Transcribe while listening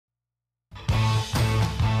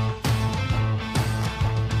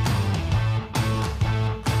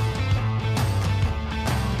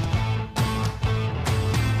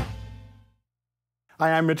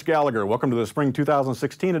Hi, I'm Mitch Gallagher. Welcome to the Spring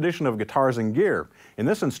 2016 edition of Guitars and Gear. In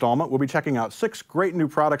this installment, we'll be checking out 6 great new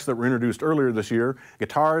products that were introduced earlier this year.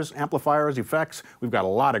 Guitars, amplifiers, effects. We've got a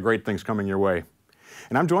lot of great things coming your way.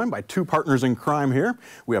 And I'm joined by 2 partners in crime here.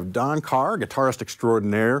 We have Don Carr, guitarist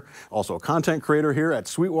extraordinaire, also a content creator here at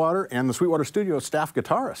Sweetwater, and the Sweetwater Studio staff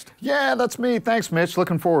guitarist. Yeah, that's me. Thanks, Mitch.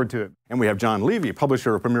 Looking forward to it. And we have John Levy,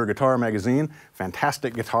 publisher of Premier Guitar Magazine,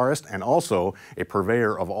 fantastic guitarist, and also a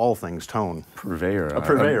purveyor of all things tone. Purveyor. A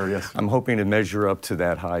purveyor, yes. I'm hoping to measure up to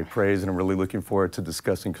that high praise, and I'm really looking forward to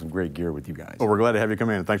discussing some great gear with you guys. Well, we're glad to have you come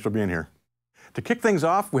in. Thanks for being here. To kick things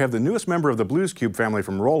off, we have the newest member of the Blues Cube family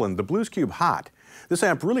from Roland, the Blues Cube Hot. This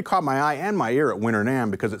amp really caught my eye and my ear at Winter NAMM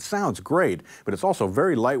because it sounds great, but it's also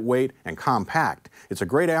very lightweight and compact. It's a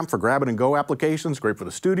great amp for grab-it-and-go applications, great for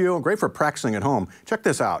the studio, and great for practicing at home. Check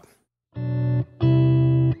this out.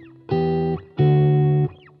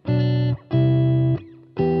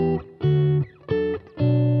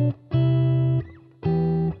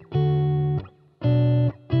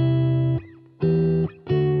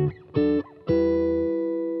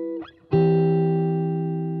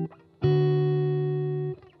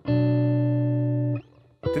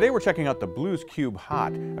 Today we're checking out the Blues Cube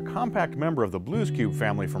Hot, a compact member of the Blues Cube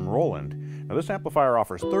family from Roland. Now this amplifier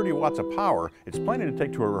offers 30 watts of power. It's plenty to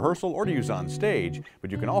take to a rehearsal or to use on stage, but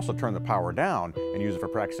you can also turn the power down and use it for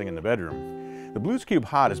practicing in the bedroom. The Blues Cube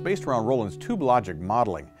Hot is based around Roland's Tube Logic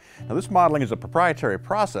modeling. Now this modeling is a proprietary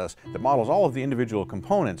process that models all of the individual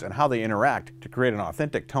components and how they interact to create an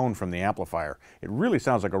authentic tone from the amplifier. It really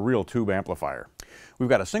sounds like a real tube amplifier. We've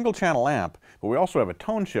got a single channel amp, but we also have a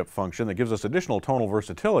tone shift function that gives us additional tonal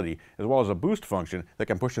versatility, as well as a boost function that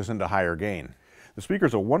can push us into higher gain. The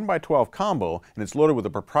speaker's a 1x12 combo, and it's loaded with a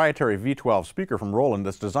proprietary V12 speaker from Roland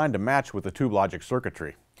that's designed to match with the Tube Logic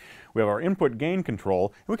circuitry. We have our input gain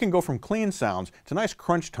control, and we can go from clean sounds to nice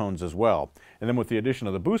crunch tones as well. And then with the addition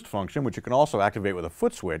of the boost function, which you can also activate with a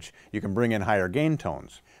foot switch, you can bring in higher gain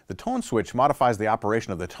tones. The tone switch modifies the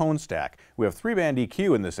operation of the tone stack. We have 3-band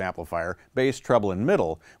EQ in this amplifier, bass, treble, and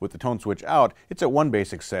middle. With the tone switch out, it's at one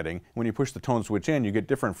basic setting. When you push the tone switch in, you get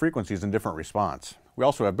different frequencies and different response. We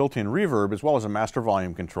also have built-in reverb as well as a master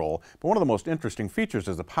volume control, but one of the most interesting features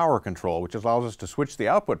is the power control, which allows us to switch the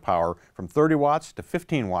output power from 30 watts to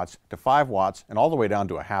 15 watts to 5 watts and all the way down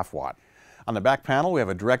to a ½ watt. On the back panel, we have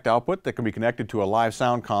a direct output that can be connected to a live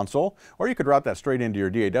sound console, or you could route that straight into your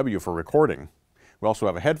DAW for recording. We also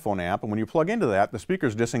have a headphone amp, and when you plug into that, the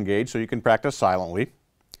speakers disengage so you can practice silently.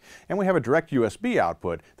 And we have a direct USB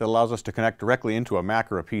output that allows us to connect directly into a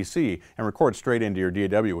Mac or a PC and record straight into your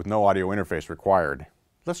DAW with no audio interface required.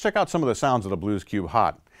 Let's check out some of the sounds of the Blues Cube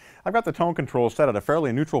Hot. I've got the tone control set at a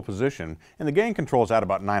fairly neutral position, and the gain control is at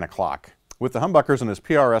about 9 o'clock. With the humbuckers and this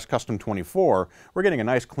PRS Custom 24, we're getting a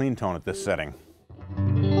nice clean tone at this setting.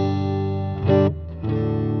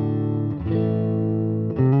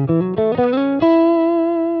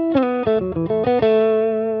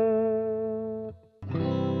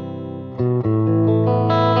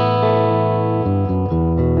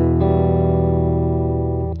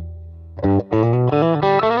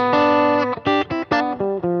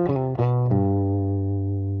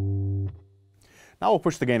 Now we'll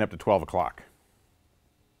push the gain up to 12 o'clock.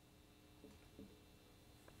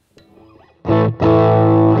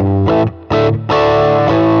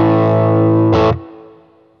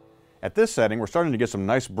 At this setting, we're starting to get some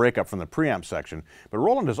nice breakup from the preamp section, but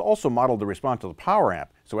Roland has also modeled the response to the power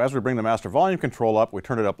amp. So as we bring the master volume control up, we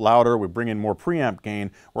turn it up louder, we bring in more preamp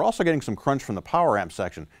gain, we're also getting some crunch from the power amp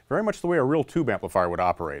section, very much the way a real tube amplifier would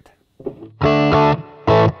operate.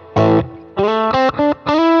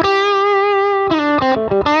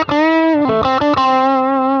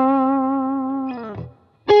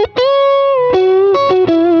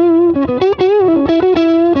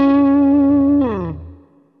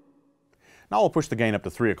 Now we'll push the gain up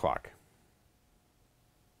to 3 o'clock.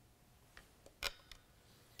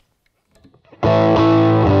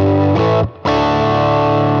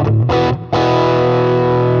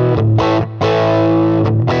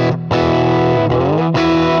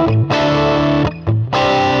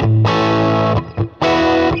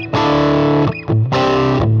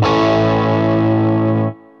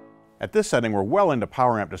 At this setting, we're well into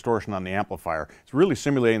power amp distortion on the amplifier. It's really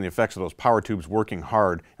simulating the effects of those power tubes working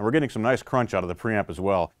hard, and we're getting some nice crunch out of the preamp as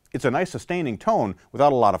well. It's a nice sustaining tone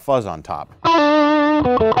without a lot of fuzz on top.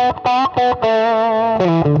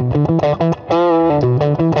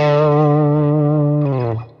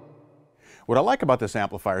 What I like about this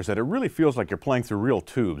amplifier is that it really feels like you're playing through real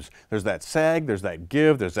tubes. There's that sag, there's that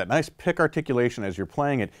give, there's that nice pick articulation as you're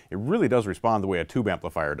playing it. It really does respond the way a tube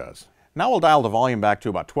amplifier does. Now we'll dial the volume back to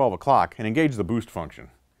about 12 o'clock and engage the boost function.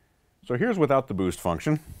 So here's without the boost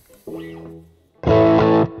function.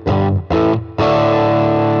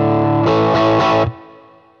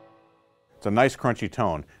 It's a nice crunchy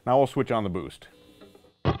tone. Now we'll switch on the boost.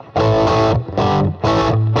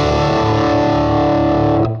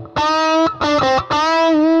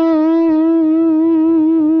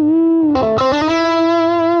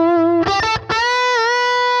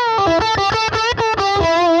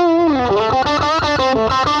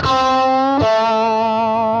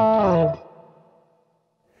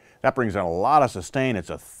 That brings in a lot of sustain.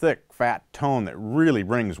 It's a thick, fat tone that really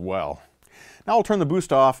rings well. Now we'll turn the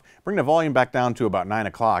boost off, bring the volume back down to about 9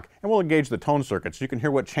 o'clock, and we'll engage the tone circuit so you can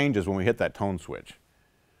hear what changes when we hit that tone switch.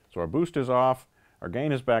 So our boost is off, our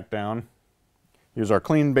gain is back down. Here's our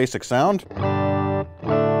clean, basic sound.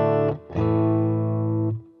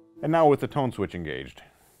 And now with the tone switch engaged.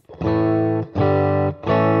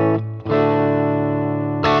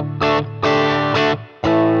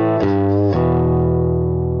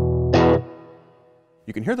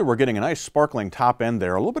 You can hear that we're getting a nice sparkling top end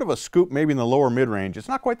there, a little bit of a scoop maybe in the lower mid-range. It's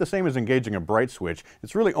not quite the same as engaging a bright switch.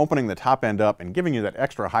 It's really opening the top end up and giving you that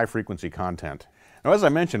extra high frequency content. Now, as I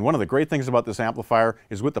mentioned, one of the great things about this amplifier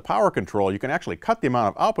is with the power control, you can actually cut the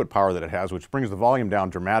amount of output power that it has, which brings the volume down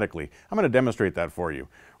dramatically. I'm going to demonstrate that for you.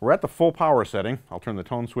 We're at the full power setting. I'll turn the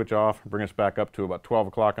tone switch off, bring us back up to about 12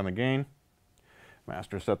 o'clock on the gain.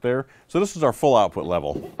 Master set there. So this is our full output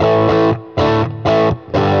level.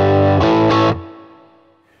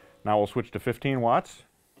 Now we'll switch to 15 watts.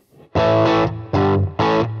 To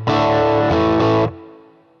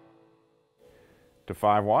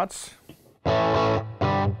 5 watts.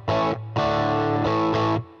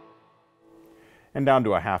 And down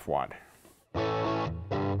to a half watt.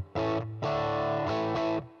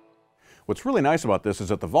 What's really nice about this is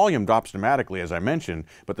that the volume drops dramatically, as I mentioned,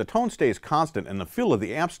 but the tone stays constant and the feel of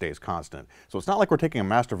the amp stays constant. So it's not like we're taking a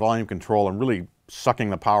master volume control and really sucking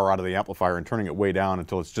the power out of the amplifier and turning it way down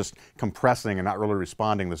until it's just compressing and not really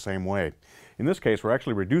responding the same way. In this case, we're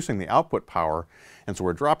actually reducing the output power, and so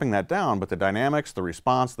we're dropping that down, but the dynamics, the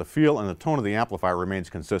response, the feel, and the tone of the amplifier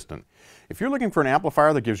remains consistent. If you're looking for an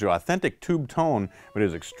amplifier that gives you authentic tube tone, but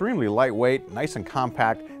is extremely lightweight, nice and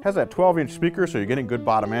compact, has that 12-inch speaker so you're getting good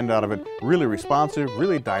bottom end out of it, really responsive,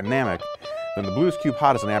 really dynamic, then the Blues Cube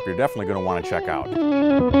Hot is an amp you're definitely going to want to check out.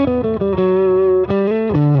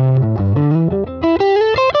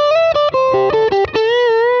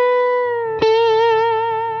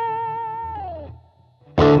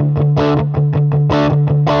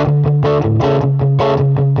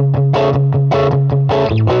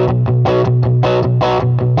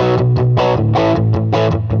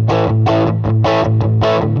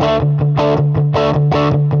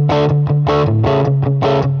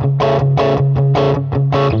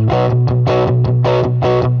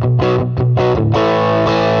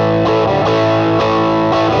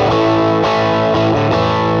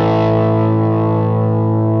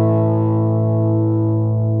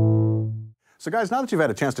 So guys, now that you've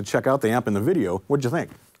had a chance to check out the amp in the video, what'd you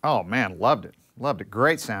think? Oh man, loved it. Loved it.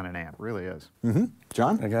 Great sounding amp, really is.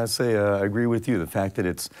 John? I gotta say, I agree with you. The fact that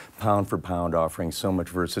it's pound for pound offering so much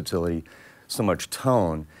versatility, so much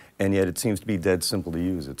tone, and yet it seems to be dead simple to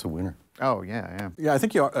use. It's a winner. Oh yeah. Yeah, I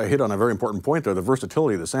think you hit on a very important point there, the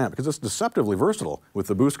versatility of this amp, because it's deceptively versatile. With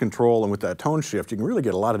the boost control and with that tone shift, you can really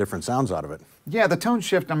get a lot of different sounds out of it. Yeah, the tone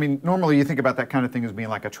shift, I mean, normally you think about that kind of thing as being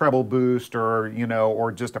like a treble boost or, you know,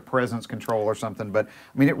 or just a presence control or something, but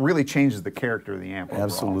I mean, it really changes the character of the amp overall.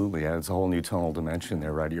 Absolutely, adds a whole new tonal dimension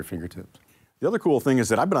there right at your fingertips. The other cool thing is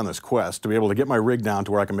that I've been on this quest to be able to get my rig down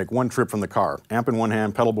to where I can make one trip from the car, amp in one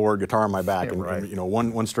hand, pedal board, guitar on my back, Yeah, right. and you know,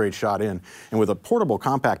 one straight shot in. And with a portable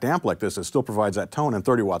compact amp like this that still provides that tone and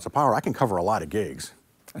 30 watts of power, I can cover a lot of gigs.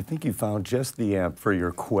 I think you found just the amp for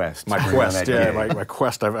your quest. My quest, yeah, my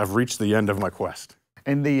quest. I've reached the end of my quest.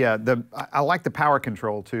 And I like the power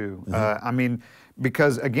control too. I mean,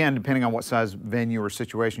 because again, depending on what size venue or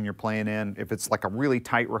situation you're playing in, if it's like a really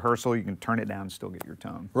tight rehearsal, you can turn it down and still get your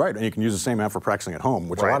tone. Right, and you can use the same amp for practicing at home,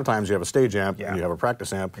 which a lot of times you have a stage amp and you have a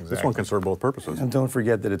practice amp. Exactly. This one can serve both purposes. And don't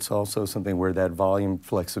forget that it's also something where that volume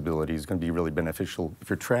flexibility is going to be really beneficial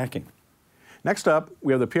if you're tracking. Next up,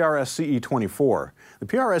 we have the PRS CE24. The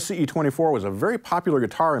PRS CE24 was a very popular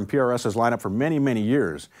guitar in PRS's lineup for many, many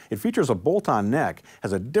years. It features a bolt-on neck,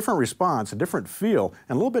 has a different response, a different feel,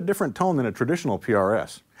 and a little bit different tone than a traditional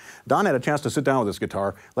PRS. Don had a chance to sit down with this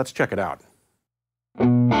guitar. Let's check it out.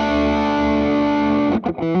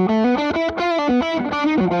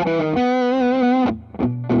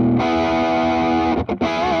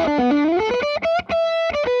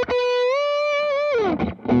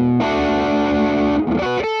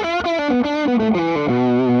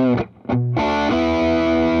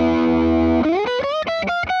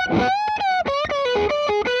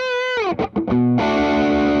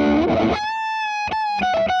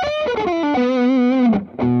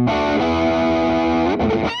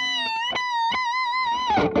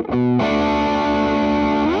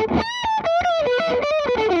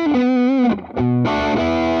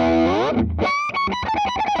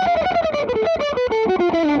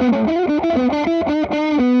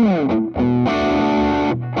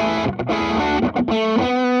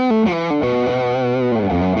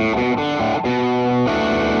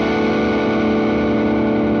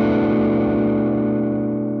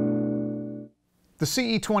 The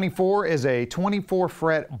CE24 is a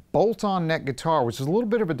 24-fret bolt-on neck guitar, which is a little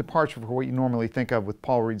bit of a departure from what you normally think of with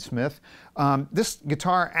Paul Reed Smith. This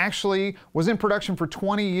guitar actually was in production for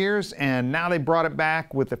 20 years, and now they brought it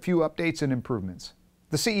back with a few updates and improvements.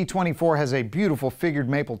 The CE24 has a beautiful figured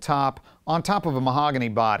maple top on top of a mahogany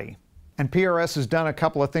body. And PRS has done a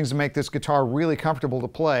couple of things to make this guitar really comfortable to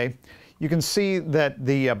play. You can see that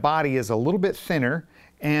the body is a little bit thinner,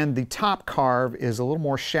 and the top carve is a little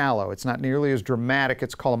more shallow. It's not nearly as dramatic.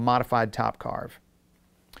 It's called a modified top carve.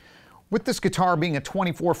 With this guitar being a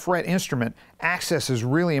 24-fret instrument, access is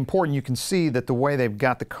really important. You can see that the way they've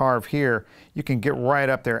got the carve here, you can get right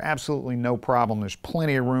up there, absolutely no problem. There's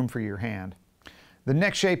plenty of room for your hand. The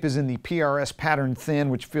neck shape is in the PRS pattern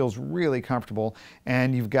thin, which feels really comfortable,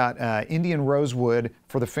 and you've got Indian rosewood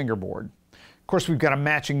for the fingerboard. Of course, we've got a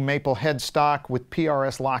matching maple headstock with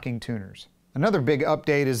PRS locking tuners. Another big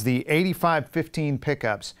update is the 8515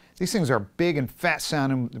 pickups. These things are big and fat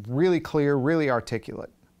sounding, really clear, really articulate.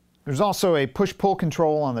 There's also a push-pull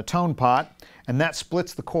control on the tone pot, and that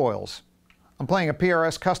splits the coils. I'm playing a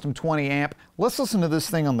PRS Custom 20 amp. Let's listen to this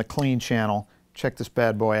thing on the clean channel. Check this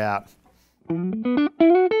bad boy out.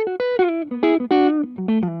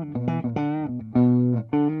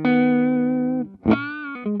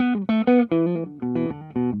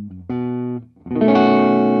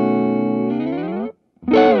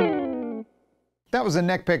 That was a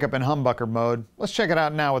neck pickup in humbucker mode. Let's check it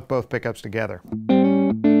out now with both pickups together.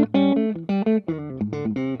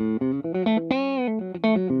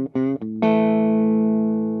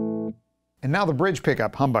 And now the bridge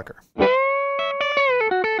pickup, humbucker.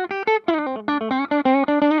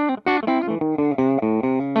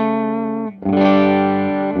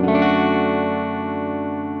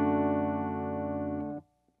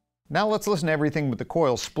 Now let's listen to everything with the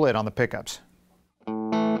coils split on the pickups.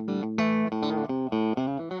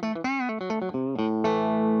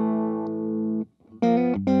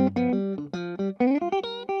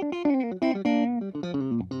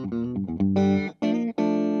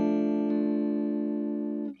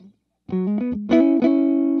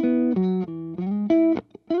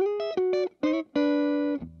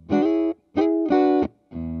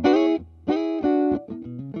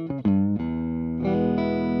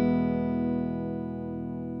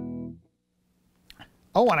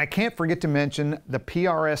 Oh, and I can't forget to mention the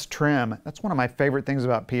PRS trim. That's one of my favorite things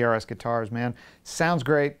about PRS guitars, man. Sounds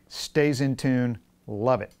great, stays in tune,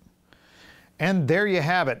 love it. And there you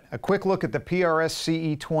have it, a quick look at the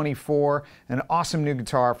PRS CE24, an awesome new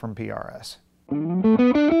guitar from PRS.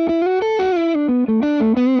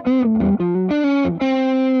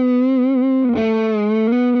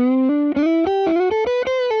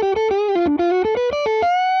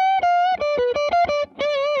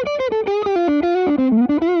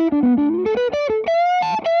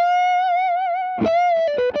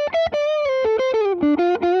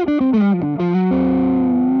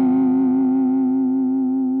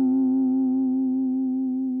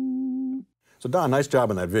 So Don, nice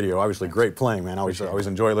job on that video. Obviously great playing, man. I always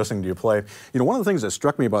enjoy listening to you play. You know, one of the things that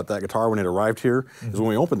struck me about that guitar when it arrived here is when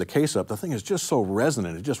we opened the case up, the thing is just so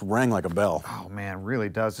resonant. It just rang like a bell. Oh man, it really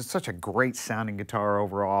does. It's such a great sounding guitar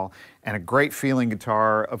overall and a great feeling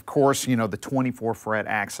guitar. Of course, you know, the 24-fret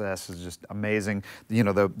access is just amazing. You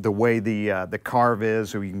know, the way the carve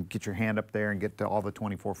is, so you can get your hand up there and get to all the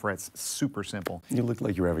 24 frets, super simple. You look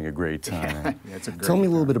like you're having a great time. Yeah, it's a great Tell me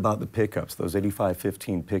a little guitar. bit about the pickups. Those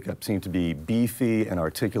 8515 pickups seem to be beefy and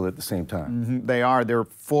articulate at the same time. They are. They're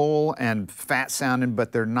full and fat sounding,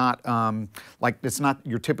 but they're not like, it's not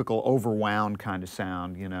your typical overwound kind of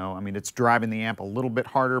sound, you know. I mean, it's driving the amp a little bit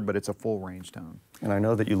harder, but it's a full range tone. And I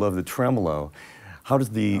know that you love the tremolo. How does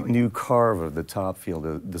the new carve of the top feel,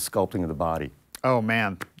 the sculpting of the body? Oh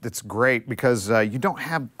man, it's great because you don't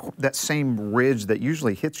have that same ridge that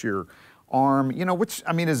usually hits your arm, you know, which,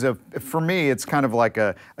 I mean, for me, it's kind of like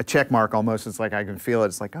a check mark almost. It's like I can feel it.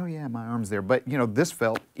 It's like, oh yeah, my arm's there. But, you know, this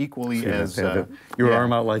felt equally as... your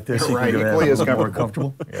arm out like this, right, you can equally as more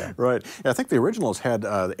comfortable. Yeah. Right. Yeah, I think the originals had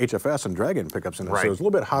the HFS and Dragon pickups in it, Right. so there's a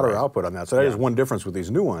little bit hotter output on that. So that is one difference with these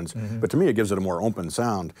new ones. But to me, it gives it a more open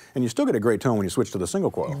sound. And you still get a great tone when you switch to the single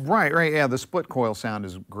coil. Right, yeah, the split coil sound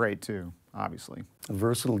is great too, obviously. A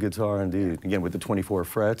versatile guitar indeed. Again, with the 24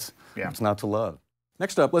 frets, it's not to love.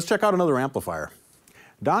 Next up, let's check out another amplifier.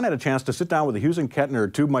 Don had a chance to sit down with the Hughes &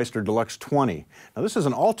 Kettner Tubemeister Deluxe 20. Now this is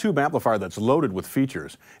an all-tube amplifier that's loaded with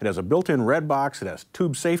features. It has a built-in red box, it has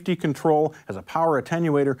tube safety control, has a power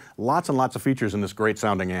attenuator, lots and lots of features in this great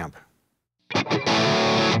sounding amp.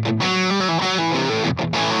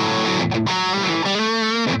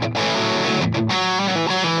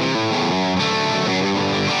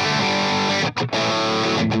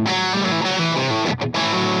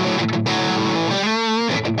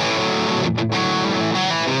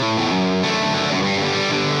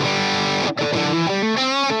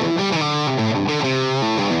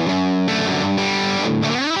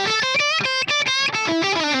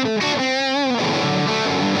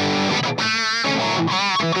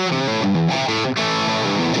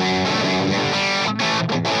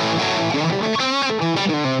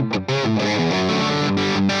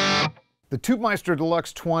 The Tubemeister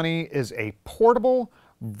Deluxe 20 is a portable,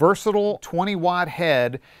 versatile 20-watt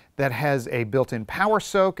head that has a built-in power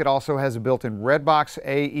soak. It also has a built-in Redbox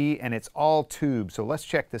AE, and it's all tube. So let's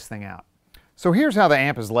check this thing out. So here's how the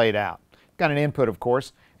amp is laid out. Got an input, of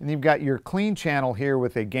course, and you've got your clean channel here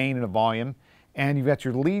with a gain and a volume, and you've got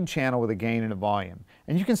your lead channel with a gain and a volume.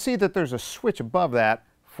 And you can see that there's a switch above that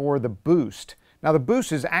for the boost. Now the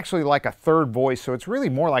boost is actually like a third voice, so it's really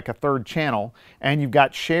more like a third channel, and you've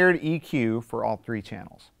got shared EQ for all three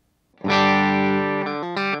channels.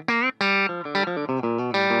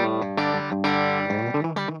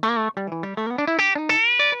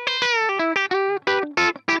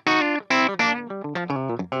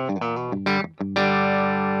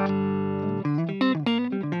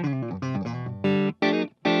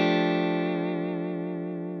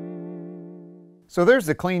 So there's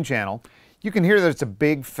the clean channel. You can hear that it's a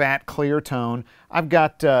big, fat, clear tone. I've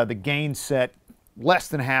got the gain set less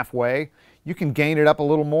than halfway. You can gain it up a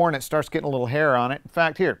little more and it starts getting a little hair on it. In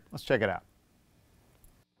fact, here, let's check it out.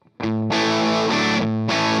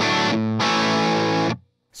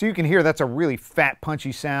 So you can hear that's a really fat,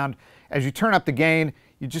 punchy sound. As you turn up the gain,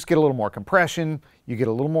 you just get a little more compression, you get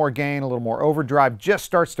a little more gain, a little more overdrive, just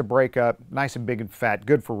starts to break up, nice and big and fat,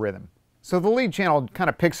 good for rhythm. So the lead channel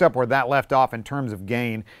kind of picks up where that left off in terms of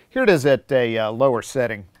gain. Here it is at a lower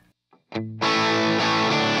setting.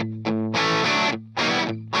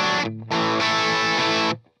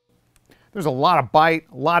 There's a lot of bite,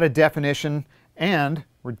 a lot of definition, and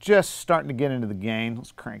we're just starting to get into the gain.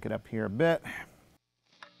 Let's crank it up here a bit.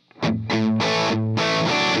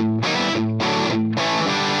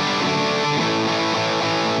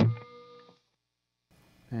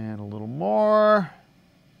 And a little more.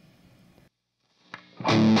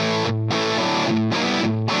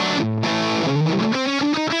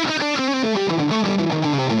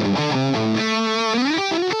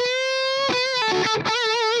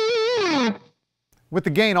 With the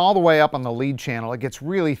gain all the way up on the lead channel, it gets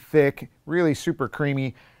really thick, really super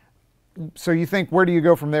creamy. So you think, where do you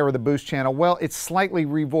go from there with the boost channel? Well, it's slightly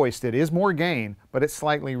revoiced. It is more gain, but it's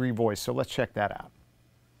slightly revoiced. So let's check that out.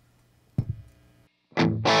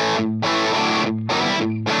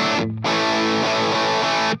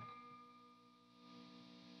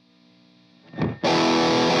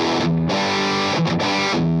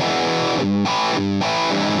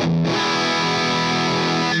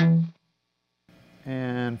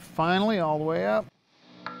 And finally, all the way up.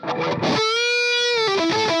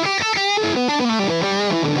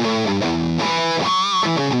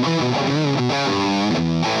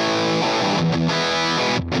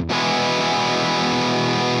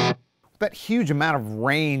 That huge amount of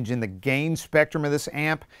range in the gain spectrum of this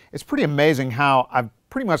amp, it's pretty amazing how I've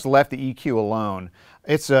pretty much left the EQ alone.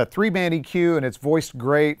 It's a 3-band EQ and it's voiced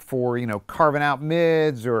great for, you know, carving out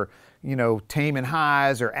mids or, you know, taming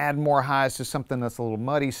highs or adding more highs to something that's a little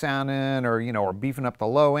muddy sounding or, you know, or beefing up the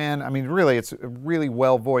low end. I mean, really, it's really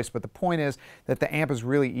well voiced, but the point is that the amp is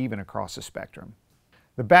really even across the spectrum.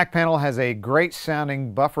 The back panel has a great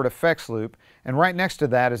sounding buffered effects loop, and right next to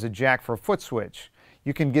that is a jack for a foot switch.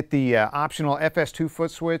 You can get the optional FS2 foot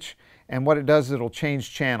switch, and what it does is it'll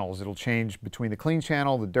change channels. It'll change between the clean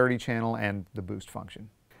channel, the dirty channel, and the boost function.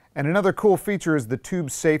 And another cool feature is the tube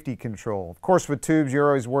safety control. Of course, with tubes, you're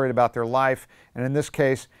always worried about their life, and in this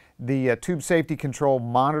case, the tube safety control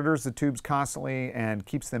monitors the tubes constantly and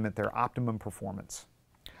keeps them at their optimum performance.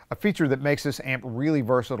 A feature that makes this amp really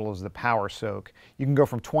versatile is the power soak. You can go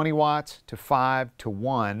from 20 watts to 5 to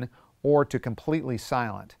 1 or to completely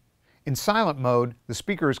silent. In silent mode, the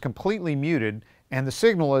speaker is completely muted and the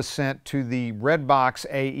signal is sent to the Redbox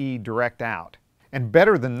AE direct out. And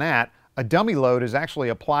better than that, a dummy load is actually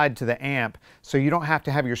applied to the amp so you don't have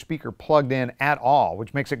to have your speaker plugged in at all,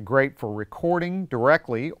 which makes it great for recording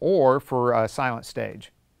directly or for a silent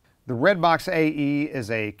stage. The Redbox AE is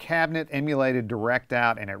a cabinet emulated direct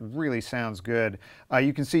out and it really sounds good.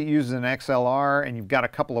 You can see it uses an XLR and you've got a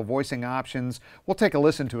couple of voicing options. We'll take a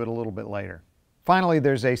listen to it a little bit later. Finally,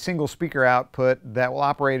 there's a single speaker output that will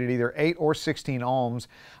operate at either 8 or 16 ohms.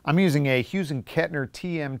 I'm using a Hughes & Kettner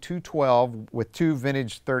TM212 with two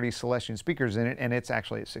vintage 30 Celestion speakers in it, and it's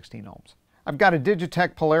actually at 16 ohms. I've got a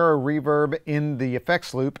Digitech Polaro reverb in the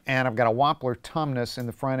effects loop, and I've got a Wampler Tumnus in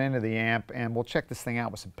the front end of the amp, and we'll check this thing out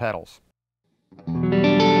with some pedals.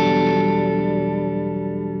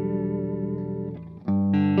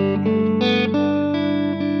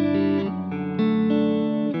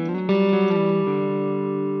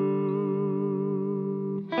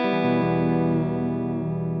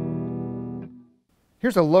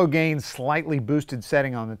 Here's a low gain, slightly boosted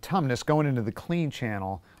setting on the Tumnus going into the clean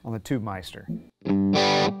channel on the Tubemeister.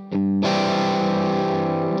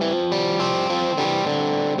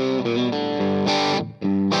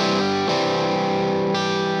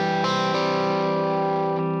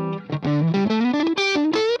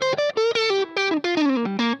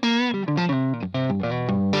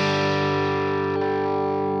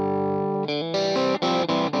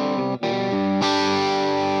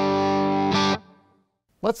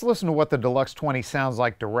 let's listen to what the Deluxe 20 sounds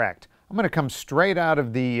like direct. I'm going to come straight out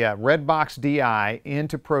of the Redbox DI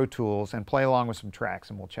into Pro Tools and play along with some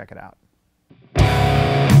tracks, and we'll check it out.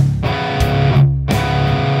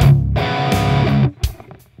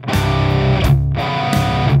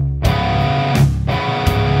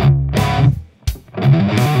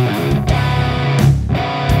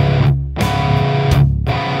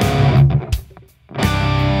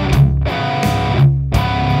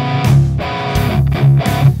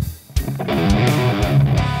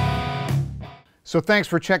 So thanks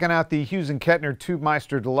for checking out the Hughes & Kettner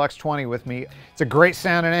Tubemeister Deluxe 20 with me. It's a great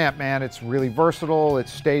sounding amp, man. It's really versatile,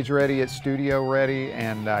 it's stage ready, it's studio ready,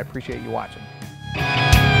 and I appreciate you watching.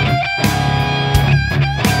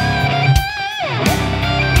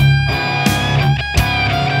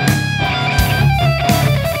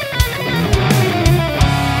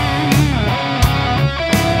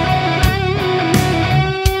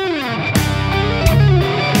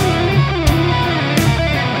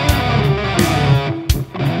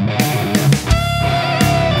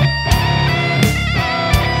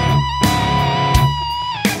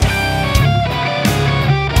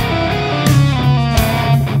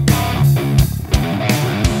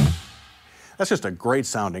 That's just a great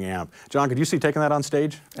sounding amp. John, could you see taking that on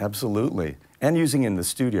stage? Absolutely. And using it in the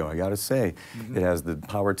studio, I gotta say. It has the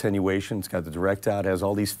power attenuation, it's got the direct out, it has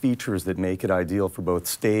all these features that make it ideal for both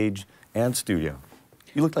stage and studio.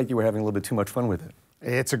 You looked like you were having a little bit too much fun with it.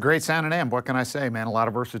 It's a great sounding amp, what can I say, man? A lot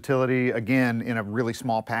of versatility, again, in a really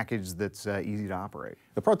small package that's easy to operate.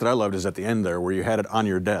 The part that I loved is at the end there where you had it on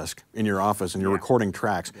your desk, in your office, and you're recording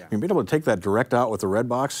tracks. Yeah. I mean, being able to take that direct out with the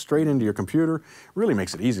Redbox straight into your computer really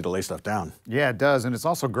makes it easy to lay stuff down. Yeah, it does, and it's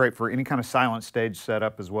also great for any kind of silent stage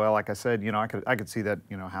setup as well. Like I said, you know, I could see that,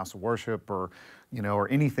 you know, house of worship or, you know, or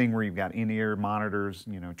anything where you've got in-ear monitors,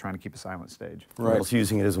 you know, trying to keep a silent stage. Right. Also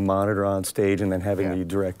using it as a monitor on stage and then having the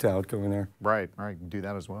direct out going there. Right, you can do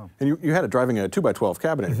that as well. And you had it driving a 2x12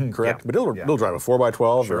 cabinet, correct? Yeah. But it'll drive a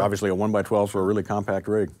 4x12 Sure. or obviously a 1x12 for a really compact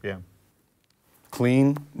rig. Yeah.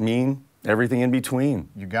 Clean, mean, everything in between.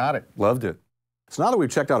 You got it. Loved it. So now that we've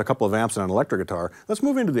checked out a couple of amps and an electric guitar, let's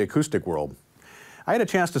move into the acoustic world. I had a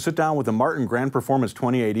chance to sit down with the Martin Grand Performance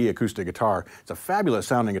 28E acoustic guitar. It's a fabulous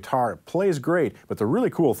sounding guitar. It plays great, but the really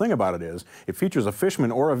cool thing about it is it features a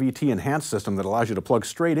Fishman Aura VT enhanced system that allows you to plug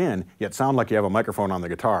straight in, yet sound like you have a microphone on the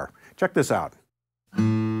guitar. Check this out.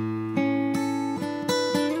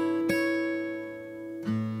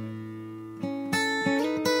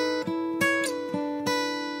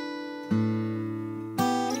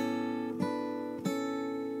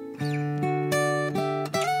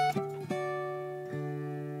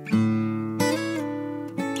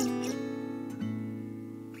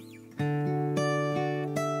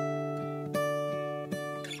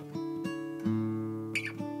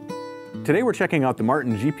 Today we're checking out the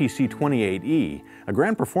Martin GPC 28E, a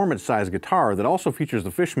grand performance size guitar that also features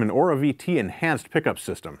the Fishman Aura VT enhanced pickup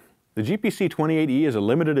system. The GPC 28E is a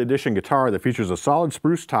limited edition guitar that features a solid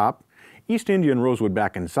spruce top, East Indian rosewood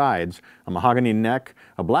back and sides, a mahogany neck,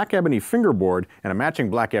 a black ebony fingerboard, and a matching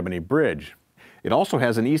black ebony bridge. It also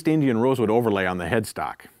has an East Indian rosewood overlay on the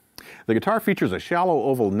headstock. The guitar features a shallow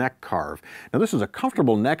oval neck carve. Now this is a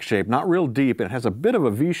comfortable neck shape, not real deep, and it has a bit of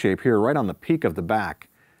a V shape here right on the peak of the back.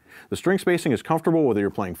 The string spacing is comfortable whether you're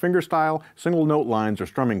playing fingerstyle, single note lines, or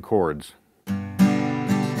strumming chords.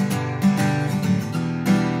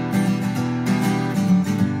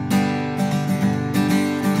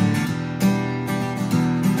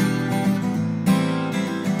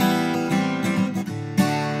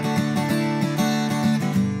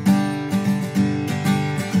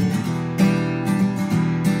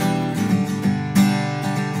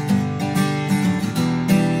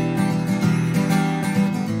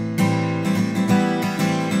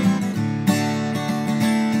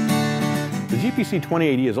 The GPC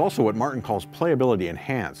 28E is also what Martin calls playability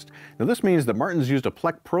enhanced. Now this means that Martin's used a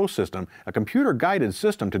Plec Pro system, a computer-guided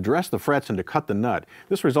system to dress the frets and to cut the nut.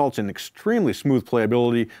 This results in extremely smooth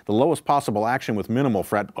playability, the lowest possible action with minimal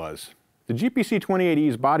fret buzz. The GPC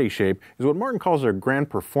 28E's body shape is what Martin calls their grand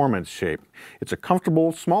performance shape. It's a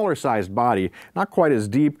comfortable, smaller sized body, not quite as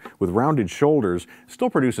deep, with rounded shoulders, still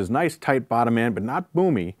produces nice tight bottom end, but not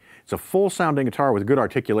boomy. It's a full sounding guitar with good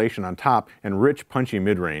articulation on top and rich, punchy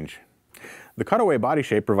mid-range. The cutaway body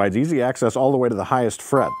shape provides easy access all the way to the highest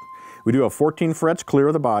fret. We do have 14 frets clear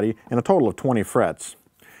of the body and a total of 20 frets.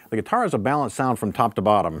 The guitar has a balanced sound from top to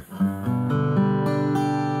bottom.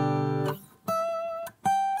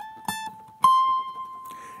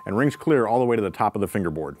 And rings clear all the way to the top of the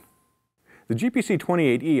fingerboard. The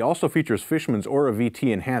GPC-28E also features Fishman's Aura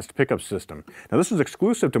VT enhanced pickup system. Now this is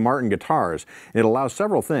exclusive to Martin guitars, and it allows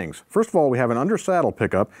several things. First of all, we have an under-saddle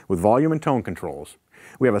pickup with volume and tone controls.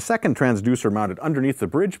 We have a second transducer mounted underneath the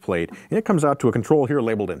bridge plate, and it comes out to a control here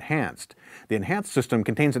labeled Enhanced. The Enhanced system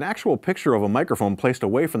contains an actual picture of a microphone placed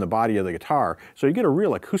away from the body of the guitar, so you get a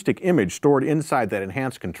real acoustic image stored inside that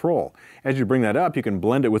enhanced control. As you bring that up, you can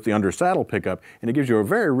blend it with the under-saddle pickup, and it gives you a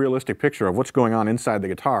very realistic picture of what's going on inside the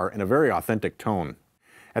guitar in a very authentic tone.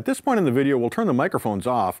 At this point in the video, we'll turn the microphones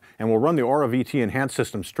off, and we'll run the Aura VT Enhanced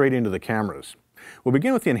system straight into the cameras. We'll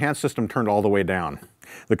begin with the Enhanced system turned all the way down.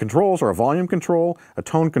 The controls are a volume control, a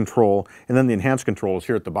tone control, and then the Enhanced controls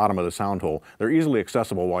here at the bottom of the sound hole. They're easily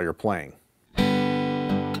accessible while you're playing.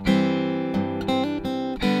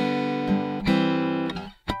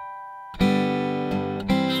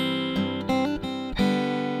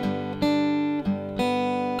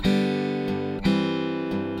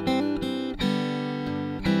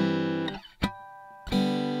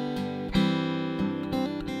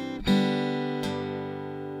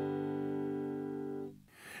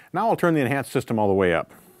 Now I'll turn the Enhanced system all the way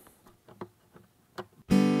up.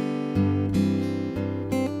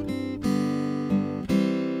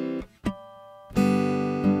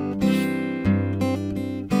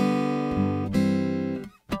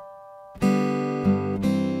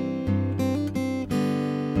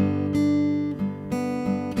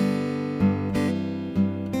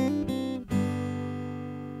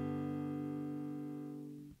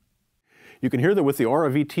 You can hear that with the Aura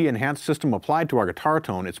VT Enhanced system applied to our guitar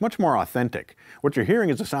tone, it's much more authentic. What you're hearing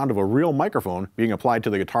is the sound of a real microphone being applied to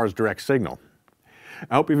the guitar's direct signal.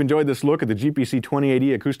 I hope you've enjoyed this look at the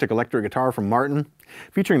GPC-28E acoustic electric guitar from Martin.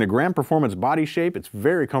 Featuring the Grand Performance body shape, it's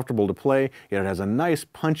very comfortable to play, yet it has a nice,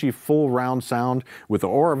 punchy, full round sound. With the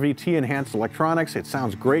Aura VT Enhanced electronics, it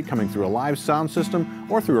sounds great coming through a live sound system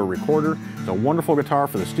or through a recorder. It's a wonderful guitar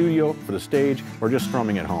for the studio, for the stage, or just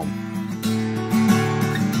strumming at home.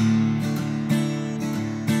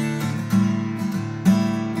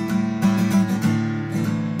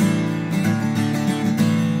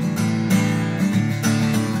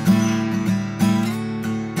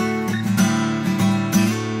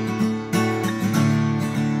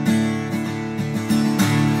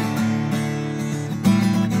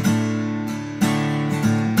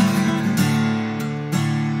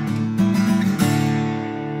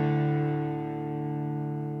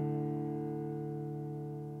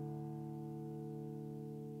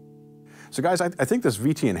 So guys, I think this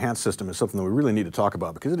VT Enhanced system is something that we really need to talk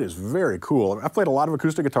about because it is very cool. I've played a lot of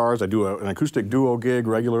acoustic guitars. I do an acoustic duo gig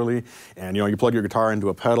regularly, and you plug your guitar into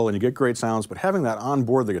a pedal and you get great sounds, but having that on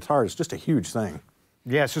board the guitar is just a huge thing.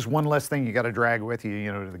 Yeah, it's just one less thing you got to drag with you,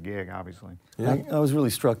 to the gig, obviously. Yeah. I was really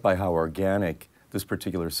struck by how organic this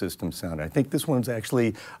particular system sounded. I think this one's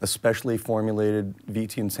actually a specially formulated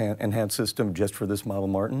VT Enhanced system just for this model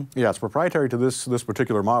Martin. Yeah, it's proprietary to this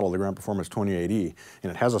particular model, the Grand Performance 28E,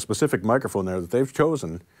 and it has a specific microphone there that they've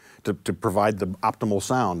chosen to provide the optimal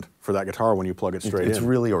sound for that guitar when you plug it straight in. It's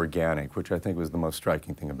really organic, which I think was the most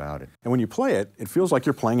striking thing about it. And when you play it, it feels like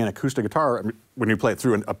you're playing an acoustic guitar. I mean, when you play it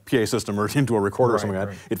through a PA system or into a recorder or something like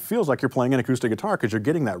that, it feels like you're playing an acoustic guitar because you're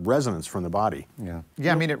getting that resonance from the body. Yeah.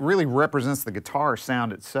 Yeah, I mean, it really represents the guitar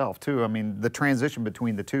sound itself, too. I mean, the transition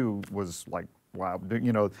between the two was like, wow,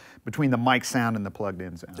 between the mic sound and the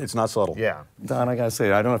plugged-in sound. It's not subtle. Yeah. Don, I gotta say,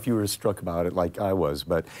 I don't know if you were struck about it like I was,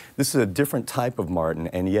 but this is a different type of Martin,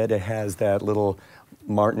 and yet it has that little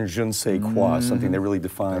Martin je ne sais quoi, something that really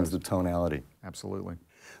defines the tonality. Absolutely.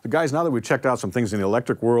 So guys, now that we've checked out some things in the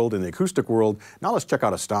electric world and the acoustic world, now let's check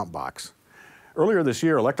out a stomp box. Earlier this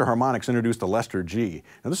year, Electro Harmonics introduced the Lester G.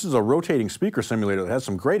 Now this is a rotating speaker simulator that has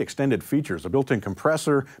some great extended features, a built-in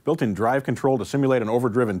compressor, built-in drive control to simulate an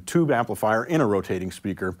overdriven tube amplifier in a rotating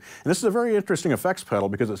speaker. And this is a very interesting effects pedal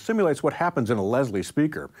because it simulates what happens in a Leslie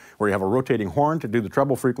speaker, where you have a rotating horn to do the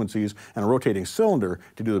treble frequencies and a rotating cylinder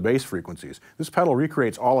to do the bass frequencies. This pedal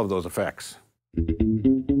recreates all of those effects.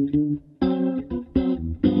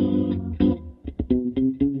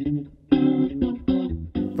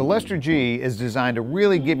 The Lester G is designed to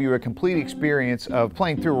really give you a complete experience of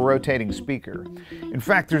playing through a rotating speaker. In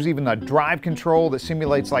fact, there's even a drive control that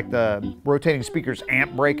simulates like the rotating speaker's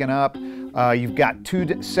amp breaking up. You've got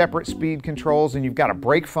two separate speed controls, and you've got a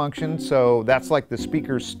brake function, so that's like the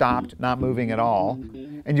speaker's stopped, not moving at all.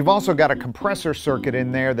 And you've also got a compressor circuit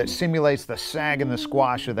in there that simulates the sag and the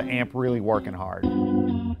squash of the amp really working hard.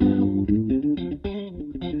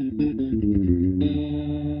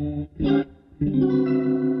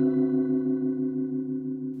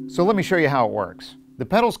 So let me show you how it works. The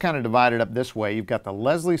pedal's kind of divided up this way. You've got the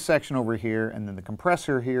Leslie section over here, and then the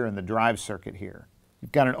compressor here, and the drive circuit here.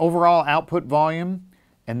 You've got an overall output volume,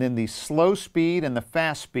 and then the slow speed and the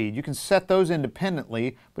fast speed. You can set those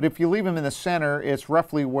independently, but if you leave them in the center, it's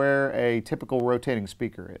roughly where a typical rotating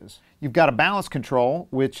speaker is. You've got a balance control,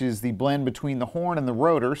 which is the blend between the horn and the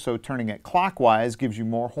rotor, so turning it clockwise gives you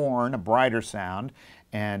more horn, a brighter sound,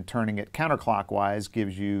 and turning it counterclockwise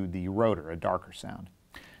gives you the rotor, a darker sound.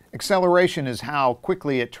 Acceleration is how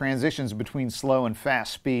quickly it transitions between slow and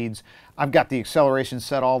fast speeds. I've got the acceleration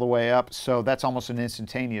set all the way up, so that's almost an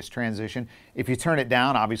instantaneous transition. If you turn it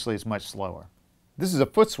down, obviously it's much slower. This is a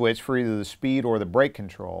foot switch for either the speed or the brake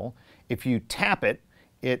control. If you tap it,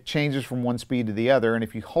 it changes from one speed to the other, and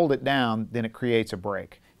if you hold it down, then it creates a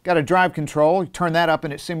brake. Got a drive control. You turn that up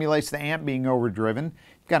and it simulates the amp being overdriven.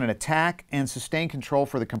 You've got an attack and sustain control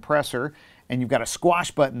for the compressor, and you've got a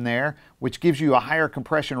squash button there, which gives you a higher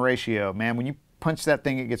compression ratio. Man, when you punch that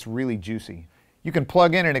thing, it gets really juicy. You can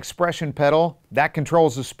plug in an expression pedal. That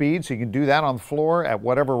controls the speed, so you can do that on the floor at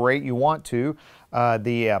whatever rate you want to.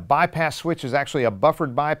 The bypass switch is actually a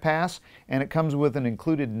buffered bypass, and it comes with an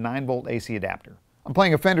included 9-volt AC adapter. I'm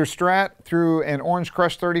playing a Fender Strat through an Orange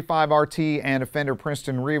Crush 35 RT and a Fender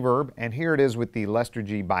Princeton Reverb, and here it is with the Lester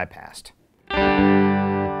G bypassed.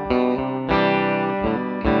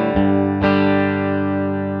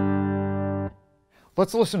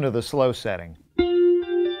 Let's listen to the slow setting.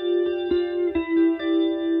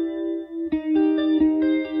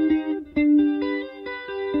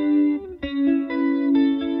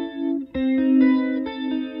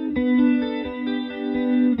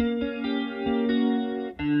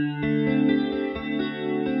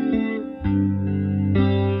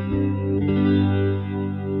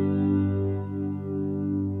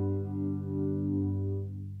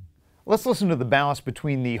 Let's listen to the balance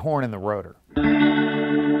between the horn and the rotor.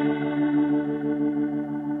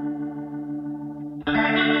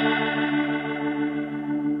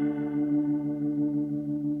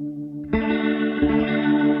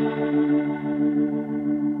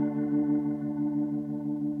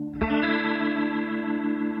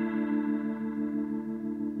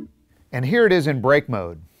 And here it is in brake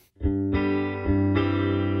mode.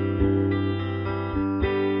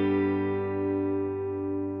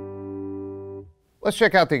 Let's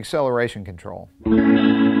check out the acceleration control.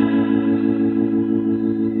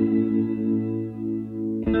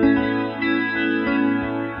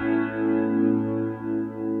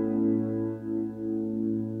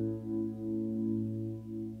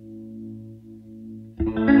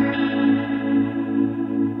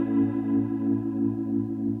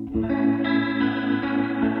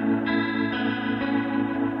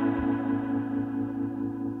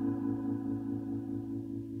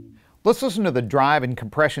 Let's listen to the drive and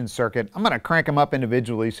compression circuit. I'm going to crank them up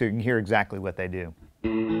individually so you can hear exactly what they do.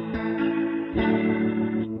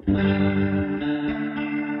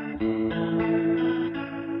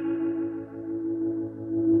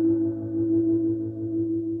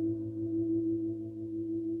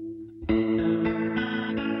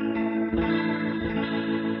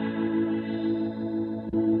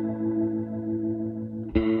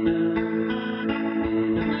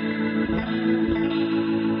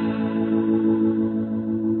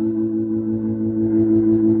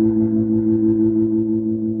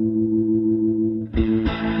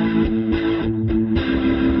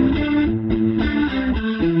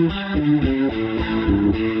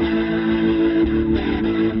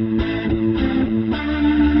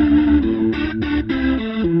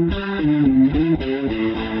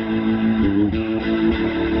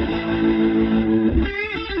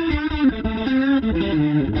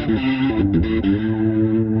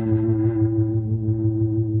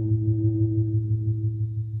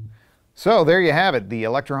 So there you have it, the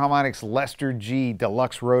Electro-Harmonix Lester G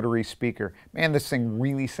Deluxe Rotary Speaker. Man, this thing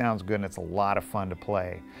really sounds good and it's a lot of fun to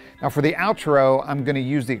play. Now for the outro, I'm going to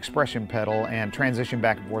use the expression pedal and transition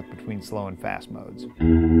back and forth between slow and fast modes.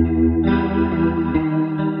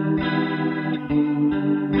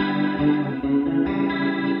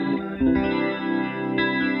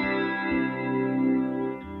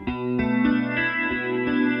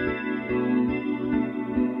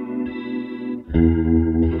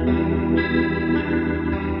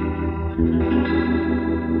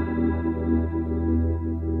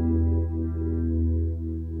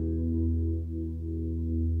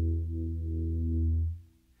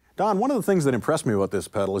 Don, one of the things that impressed me about this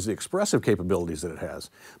pedal is the expressive capabilities that it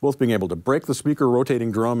has, both being able to break the speaker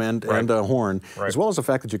rotating drum and a horn, as well as the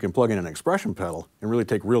fact that you can plug in an expression pedal and really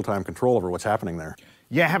take real-time control over what's happening there.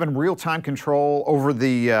 Yeah, having real-time control over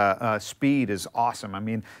the speed is awesome. I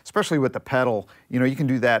mean, especially with the pedal, you know, you can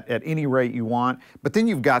do that at any rate you want. But then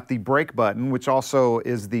you've got the brake button, which also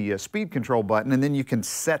is the speed control button, and then you can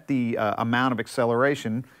set the amount of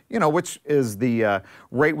acceleration, you know, which is the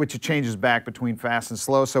rate which it changes back between fast and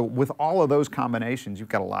slow. So with all of those combinations, you've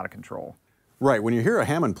got a lot of control. Right, when you hear a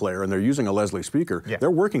Hammond player and they're using a Leslie speaker,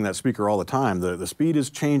 they're working that speaker all the time. The speed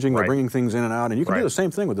is changing, they're bringing things in and out, and you can do the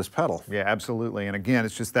same thing with this pedal. Yeah, absolutely. And again,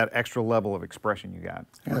 it's just that extra level of expression you got.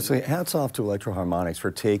 Yeah, so hats off to Electro-Harmonix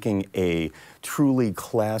for taking a truly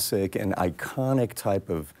classic and iconic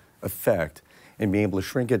type of effect and being able to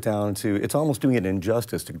shrink it down to, it's almost doing it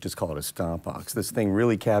injustice to just call it a stomp box. This thing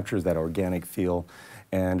really captures that organic feel,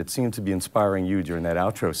 and it seemed to be inspiring you during that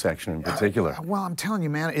outro section in particular. Well, I'm telling you,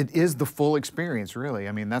 man, it is the full experience, really.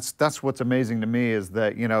 I mean, that's what's amazing to me is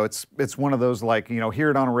that, you know, it's one of those, like, you know, hear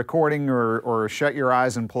it on a recording or shut your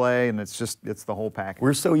eyes and play, and it's the whole package.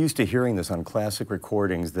 We're so used to hearing this on classic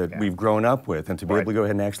recordings that we've grown up with, and to be able to go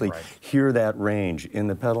ahead and actually hear that range in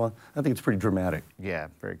the pedal, I think it's pretty dramatic. Yeah,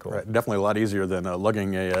 very cool. Right, definitely a lot easier than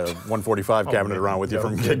lugging a 145 cabinet around with you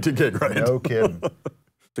from gig to gig, right? No kidding.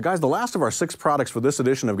 So guys, the last of our 6 products for this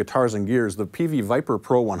edition of Guitars and Gears, the PV Viper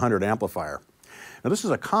Pro 100 amplifier. Now this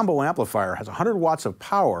is a combo amplifier, has 100 watts of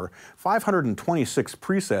power, 526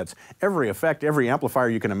 presets, every effect, every amplifier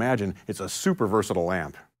you can imagine. It's a super versatile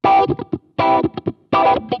amp.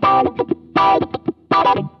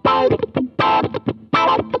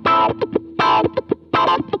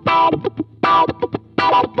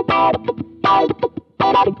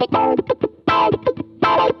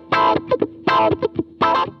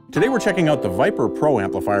 Today we're checking out the Viper Pro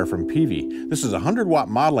amplifier from PV. This is a 100-watt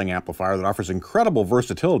modeling amplifier that offers incredible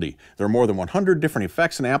versatility. There are more than 100 different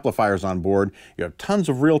effects and amplifiers on board. You have tons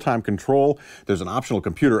of real-time control. There's an optional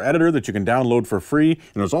computer editor that you can download for free.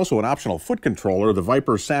 And there's also an optional foot controller, the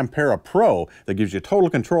Viper Sampera Pro, that gives you total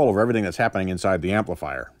control over everything that's happening inside the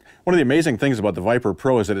amplifier. One of the amazing things about the Viper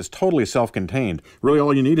Pro is that it's totally self-contained. Really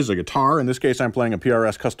all you need is a guitar, in this case I'm playing a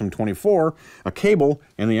PRS Custom 24, a cable,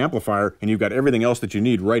 and the amplifier, and you've got everything else that you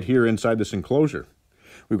need right here inside this enclosure.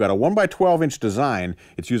 We've got a 1x12-inch design.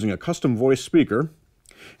 It's using a custom voice speaker.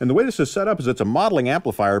 And the way this is set up is it's a modeling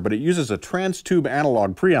amplifier, but it uses a trans-tube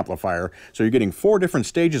analog preamplifier, so you're getting 4 different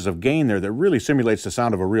stages of gain there that really simulates the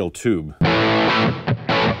sound of a real tube.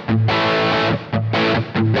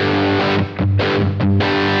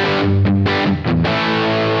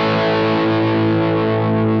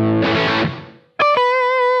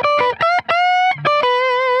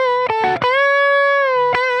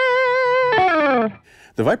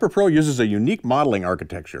 The Viper Pro uses a unique modeling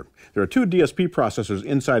architecture. There are 2 DSP processors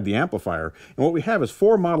inside the amplifier, and what we have is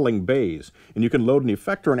 4 modeling bays, and you can load an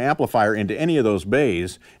effect or an amplifier into any of those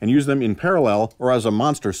bays and use them in parallel or as a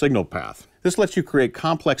monster signal path. This lets you create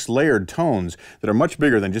complex layered tones that are much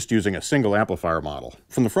bigger than just using a single amplifier model.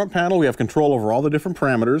 From the front panel, we have control over all the different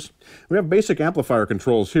parameters. We have basic amplifier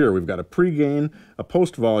controls here. We've got a pre-gain, a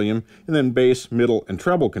post-volume, and then bass, middle, and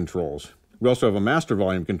treble controls. We also have a master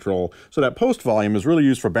volume control, so that post volume is really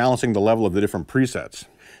used for balancing the level of the different presets.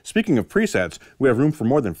 Speaking of presets, we have room for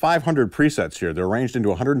more than 500 presets here. They're arranged into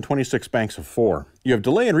 126 banks of 4. You have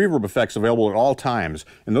delay and reverb effects available at all times,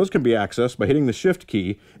 and those can be accessed by hitting the Shift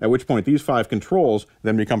key, at which point these 5 controls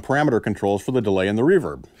then become parameter controls for the delay and the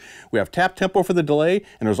reverb. We have tap tempo for the delay,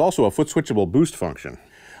 and there's also a foot switchable boost function.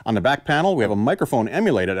 On the back panel, we have a microphone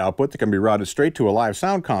emulated output that can be routed straight to a live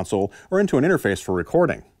sound console or into an interface for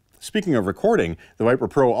recording. Speaking of recording, the Viper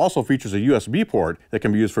Pro also features a USB port that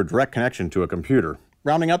can be used for direct connection to a computer.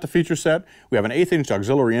 Rounding out the feature set, we have an 1/8-inch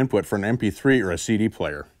auxiliary input for an MP3 or a CD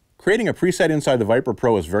player. Creating a preset inside the Viper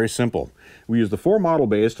Pro is very simple. We use the 4 model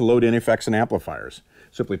bays to load in effects and amplifiers.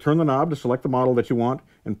 Simply turn the knob to select the model that you want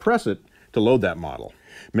and press it to load that model.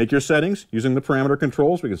 Make your settings using the parameter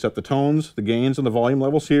controls. We can set the tones, the gains, and the volume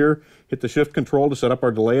levels here. Hit the Shift control to set up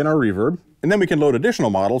our delay and our reverb. And then we can load additional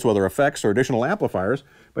models, whether effects or additional amplifiers,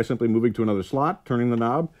 by simply moving to another slot, turning the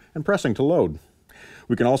knob, and pressing to load.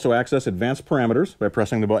 We can also access advanced parameters by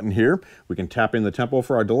pressing the button here. We can tap in the tempo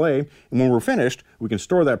for our delay, and when we're finished, we can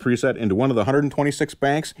store that preset into one of the 126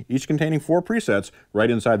 banks, each containing 4 presets,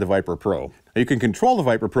 right inside the Viper Pro. Now, you can control the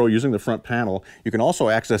Viper Pro using the front panel. You can also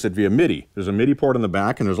access it via MIDI. There's a MIDI port on the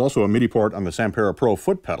back, and there's also a MIDI port on the Sampera Pro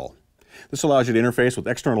foot pedal. This allows you to interface with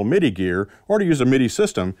external MIDI gear or to use a MIDI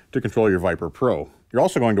system to control your Viper Pro. You're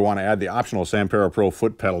also going to want to add the optional Sampera Pro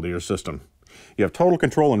foot pedal to your system. You have total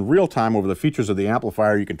control in real time over the features of the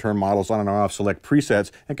amplifier. You can turn models on and off, select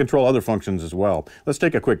presets, and control other functions as well. Let's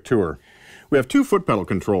take a quick tour. We have 2 foot pedal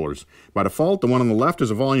controllers. By default, the one on the left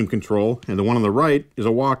is a volume control, and the one on the right is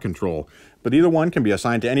a walk control. But either one can be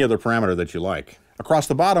assigned to any other parameter that you like. Across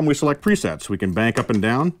the bottom, we select presets. We can bank up and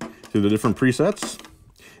down through the different presets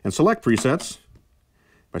and select presets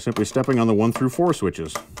by simply stepping on the 1 through 4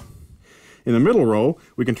 switches. In the middle row,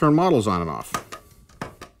 we can turn models on and off.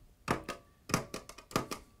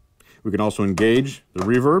 We can also engage the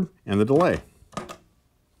reverb and the delay.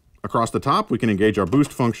 Across the top, we can engage our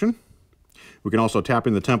boost function. We can also tap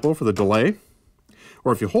in the tempo for the delay.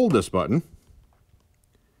 Or if you hold this button,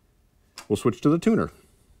 we'll switch to the tuner.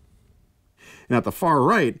 And at the far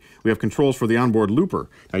right, we have controls for the onboard looper.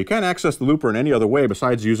 Now you can't access the looper in any other way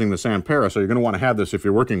besides using the Sampera, so you're going to want to have this if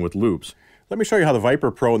you're working with loops. Let me show you how the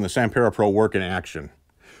Viper Pro and the Sampera Pro work in action.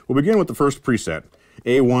 We'll begin with the first preset,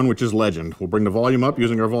 A1, which is Legend. We'll bring the volume up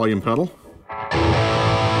using our volume pedal.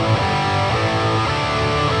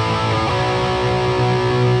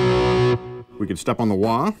 We can step on the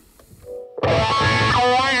wah.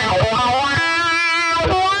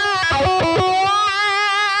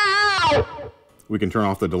 We can turn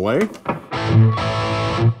off the delay, turn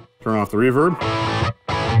off the reverb,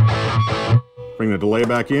 bring the delay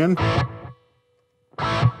back in.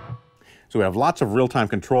 So we have lots of real-time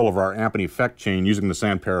control over our amp and effect chain using the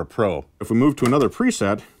Sampera Pro. If we move to another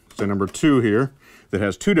preset, say number 2 here, that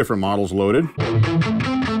has 2 different models loaded,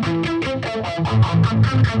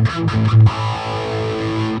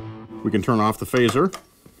 we can turn off the phaser.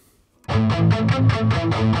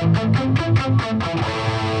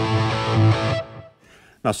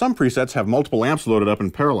 Now some presets have multiple amps loaded up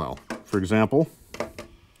in parallel. For example,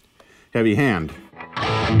 Heavy Hand.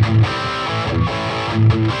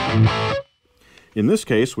 In this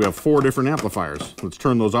case, we have 4 different amplifiers. Let's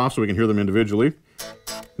turn those off so we can hear them individually.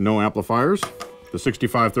 No amplifiers. The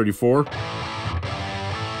 6534.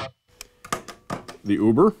 The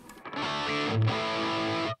Uber.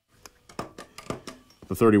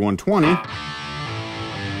 The 3120.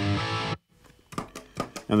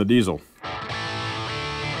 And the Diesel.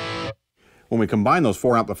 When we combine those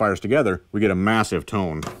 4 amplifiers together, we get a massive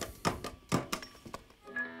tone.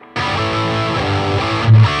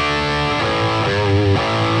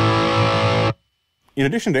 In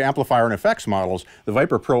addition to amplifier and effects models, the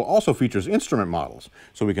Viper Pro also features instrument models.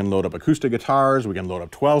 So we can load up acoustic guitars, we can load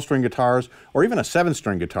up 12-string guitars, or even a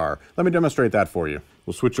 7-string guitar. Let me demonstrate that for you.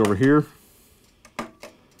 We'll switch over here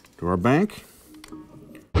to our bank.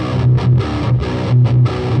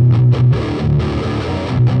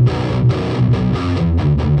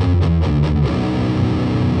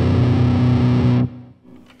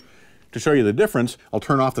 To show you the difference, I'll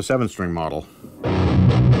turn off the 7-string model.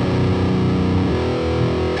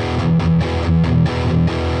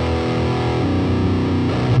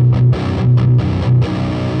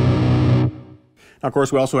 Now, of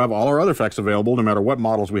course, we also have all our other effects available no matter what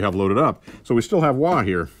models we have loaded up. So we still have wah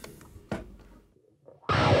here.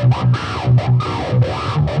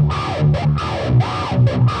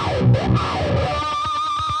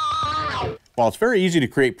 While it's very easy to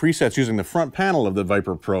create presets using the front panel of the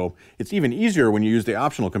Viper Pro, it's even easier when you use the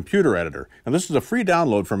optional computer editor. Now this is a free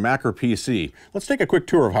download from Mac or PC. Let's take a quick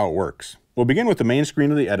tour of how it works. We'll begin with the main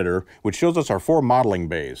screen of the editor, which shows us our 4 modeling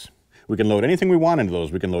bays. We can load anything we want into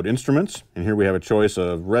those. We can load instruments, and here we have a choice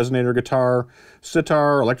of resonator guitar,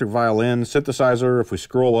 sitar, electric violin, synthesizer. If we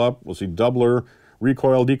scroll up, we'll see doubler,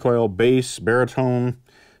 recoil, decoil, bass, baritone,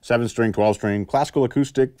 7-string, 12-string, classical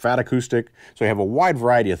acoustic, fat acoustic. So you have a wide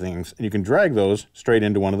variety of things, and you can drag those straight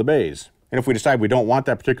into one of the bays. And if we decide we don't want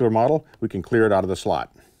that particular model, we can clear it out of the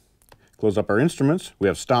slot. Close up our instruments. We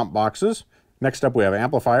have stomp boxes. Next up, we have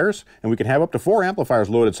amplifiers, and we can have up to 4 amplifiers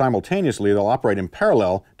loaded simultaneously. They'll operate in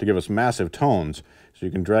parallel to give us massive tones. So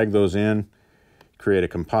you can drag those in, create a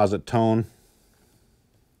composite tone.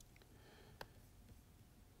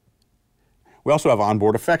 We also have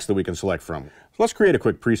onboard effects that we can select from. So let's create a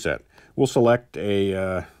quick preset. We'll select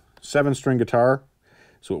a 7-string guitar,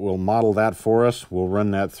 so it will model that for us. We'll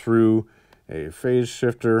run that through a phase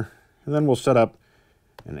shifter, and then we'll set up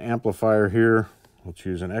an amplifier here. We'll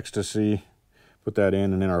choose an Ecstasy, put that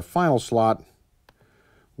in, and in our final slot,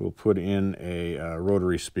 we'll put in a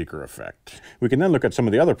rotary speaker effect. We can then look at some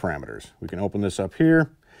of the other parameters. We can open this up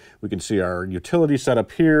here. We can see our utility set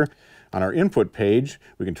up here. On our input page,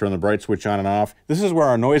 we can turn the bright switch on and off. This is where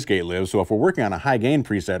our noise gate lives, so if we're working on a high gain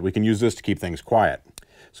preset, we can use this to keep things quiet.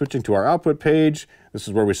 Switching to our output page, this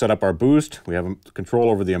is where we set up our boost. We have control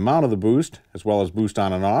over the amount of the boost, as well as boost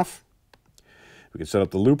on and off. We can set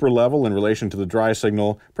up the looper level in relation to the dry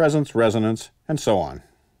signal, presence, resonance, and so on.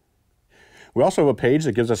 We also have a page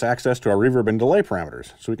that gives us access to our reverb and delay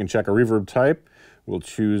parameters. So we can check a reverb type. We'll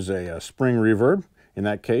choose a spring reverb. In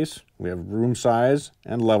that case, we have room size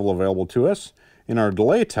and level available to us. In our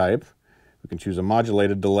delay type, we can choose a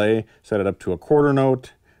modulated delay, set it up to a quarter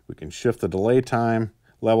note. We can shift the delay time,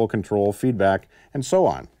 level control, feedback, and so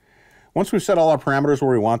on. Once we've set all our parameters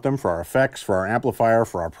where we want them for our effects, for our amplifier,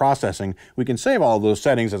 for our processing, we can save all of those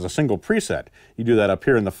settings as a single preset. You do that up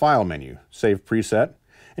here in the File menu, Save Preset,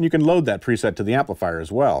 and you can load that preset to the amplifier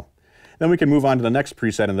as well. Then we can move on to the next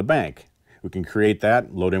preset in the bank. We can create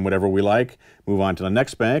that, load in whatever we like, move on to the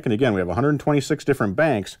next bank, and again, we have 126 different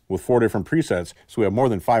banks with 4 different presets, so we have more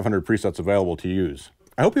than 500 presets available to use.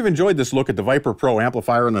 I hope you've enjoyed this look at the Viper Pro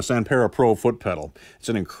amplifier and the Sanpera Pro foot pedal. It's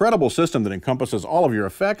an incredible system that encompasses all of your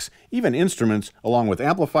effects, even instruments, along with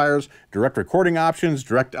amplifiers, direct recording options,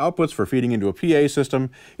 direct outputs for feeding into a PA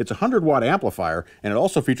system. It's a 100-watt amplifier, and it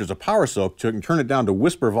also features a power soak so you can turn it down to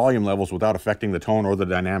whisper volume levels without affecting the tone or the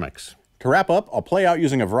dynamics. To wrap up, I'll play out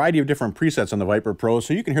using a variety of different presets on the Viper Pro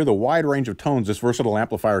so you can hear the wide range of tones this versatile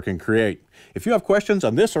amplifier can create. If you have questions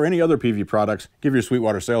on this or any other PV products, give your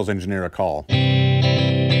Sweetwater sales engineer a call.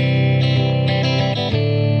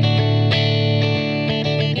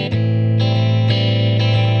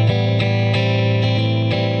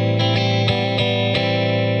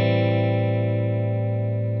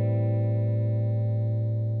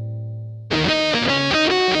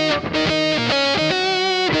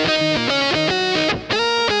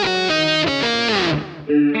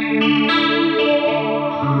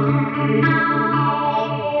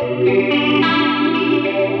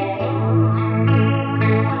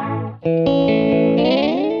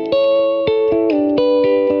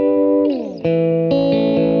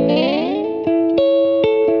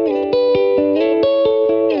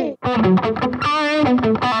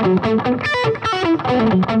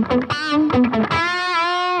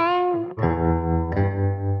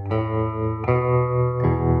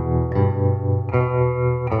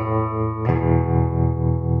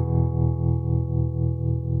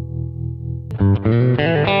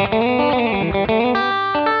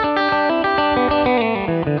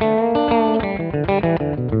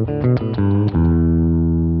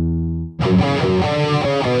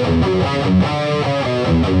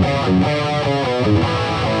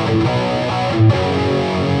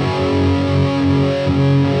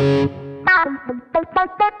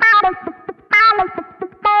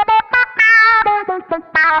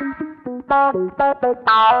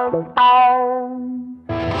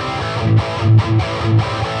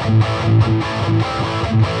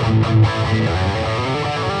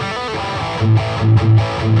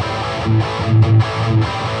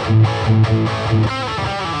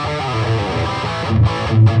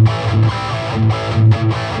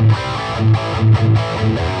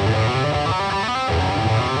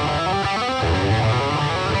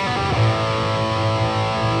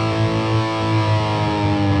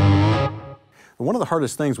 One of the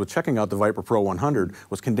hardest things with checking out the Viper Pro 100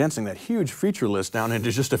 was condensing that huge feature list down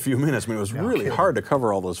into just a few minutes. I mean, it was really hard to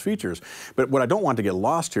cover all those features. But what I don't want to get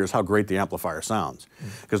lost here is how great the amplifier sounds.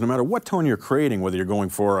 Because no matter what tone you're creating, whether you're going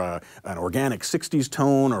for an organic 60s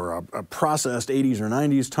tone or a processed 80s or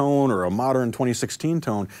 90s tone or a modern 2016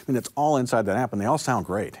 tone, I mean, it's all inside that amp and they all sound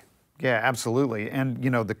great. Yeah, absolutely. And, you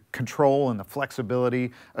know, the control and the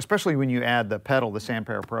flexibility, especially when you add the pedal, the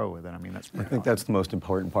Sanpera Pro with it. I mean, that's pretty I think that's the most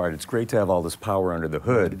important part. It's great to have all this power under the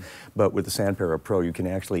hood, but with the Sanpera Pro, you can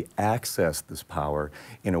actually access this power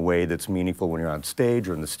in a way that's meaningful when you're on stage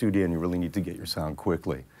or in the studio and you really need to get your sound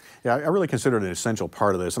quickly. Yeah, I really consider it an essential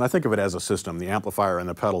part of this, and I think of it as a system. The amplifier and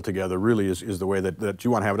the pedal together really is the way that you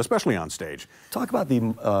want to have it, especially on stage. Talk about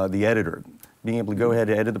the editor. Being able to go ahead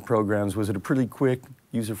and edit the programs, was it a pretty quick,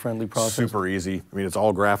 user-friendly process? Super easy. I mean, it's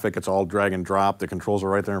all graphic, it's all drag and drop. The controls are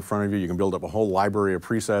right there in front of you. You can build up a whole library of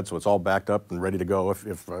presets, so it's all backed up and ready to go if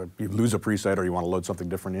you lose a preset or you want to load something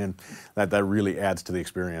different in. That really adds to the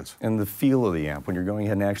experience. And the feel of the amp, when you're going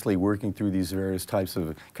ahead and actually working through these various types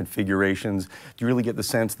of configurations, do you really get the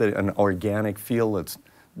sense that an organic feel that's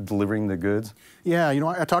delivering the goods? Yeah, you know,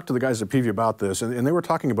 I talked to the guys at PV about this, and they were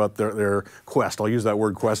talking about their quest, I'll use that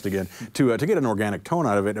word quest again, to get an organic tone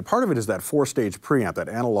out of it. And part of it is that 4-stage preamp, that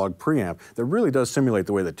analog preamp, that really does simulate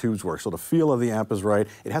the way the tubes work. So the feel of the amp is right.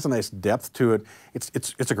 It has a nice depth to it.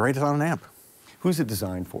 It's a great sounding amp. Who's it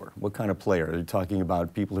designed for? What kind of player? Are you talking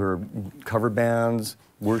about people who are cover bands,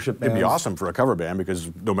 worship bands? It'd be awesome for a cover band because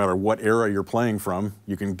no matter what era you're playing from,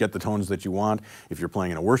 you can get the tones that you want. If you're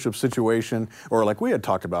playing in a worship situation, or like we had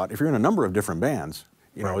talked about, if you're in a number of different bands,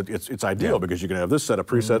 you know, it's ideal because you can have this set of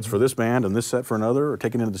presets for this band and this set for another, or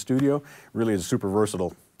take it into the studio. Really is super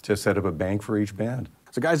versatile. Just set up a bank for each band.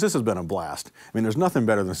 So guys, this has been a blast. I mean, there's nothing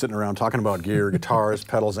better than sitting around talking about gear, guitars,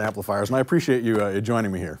 pedals, amplifiers, and I appreciate you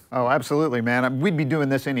joining me here. Oh, absolutely, man. We'd be doing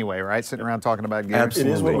this anyway, right? Sitting around talking about gear.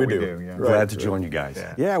 Absolutely. It is what we do. Yeah. Glad to join you guys.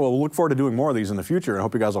 Yeah, well, we'll look forward to doing more of these in the future, and I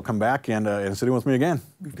hope you guys will come back and sit in with me again.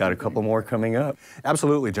 We've got a couple more coming up.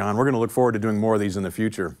 Absolutely, John. We're going to look forward to doing more of these in the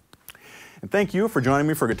future. And thank you for joining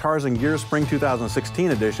me for Guitars and Gear Spring 2016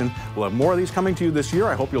 edition. We'll have more of these coming to you this year.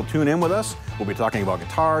 I hope you'll tune in with us. We'll be talking about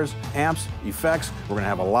guitars, amps, effects. We're going to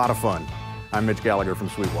have a lot of fun. I'm Mitch Gallagher from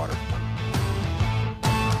Sweetwater.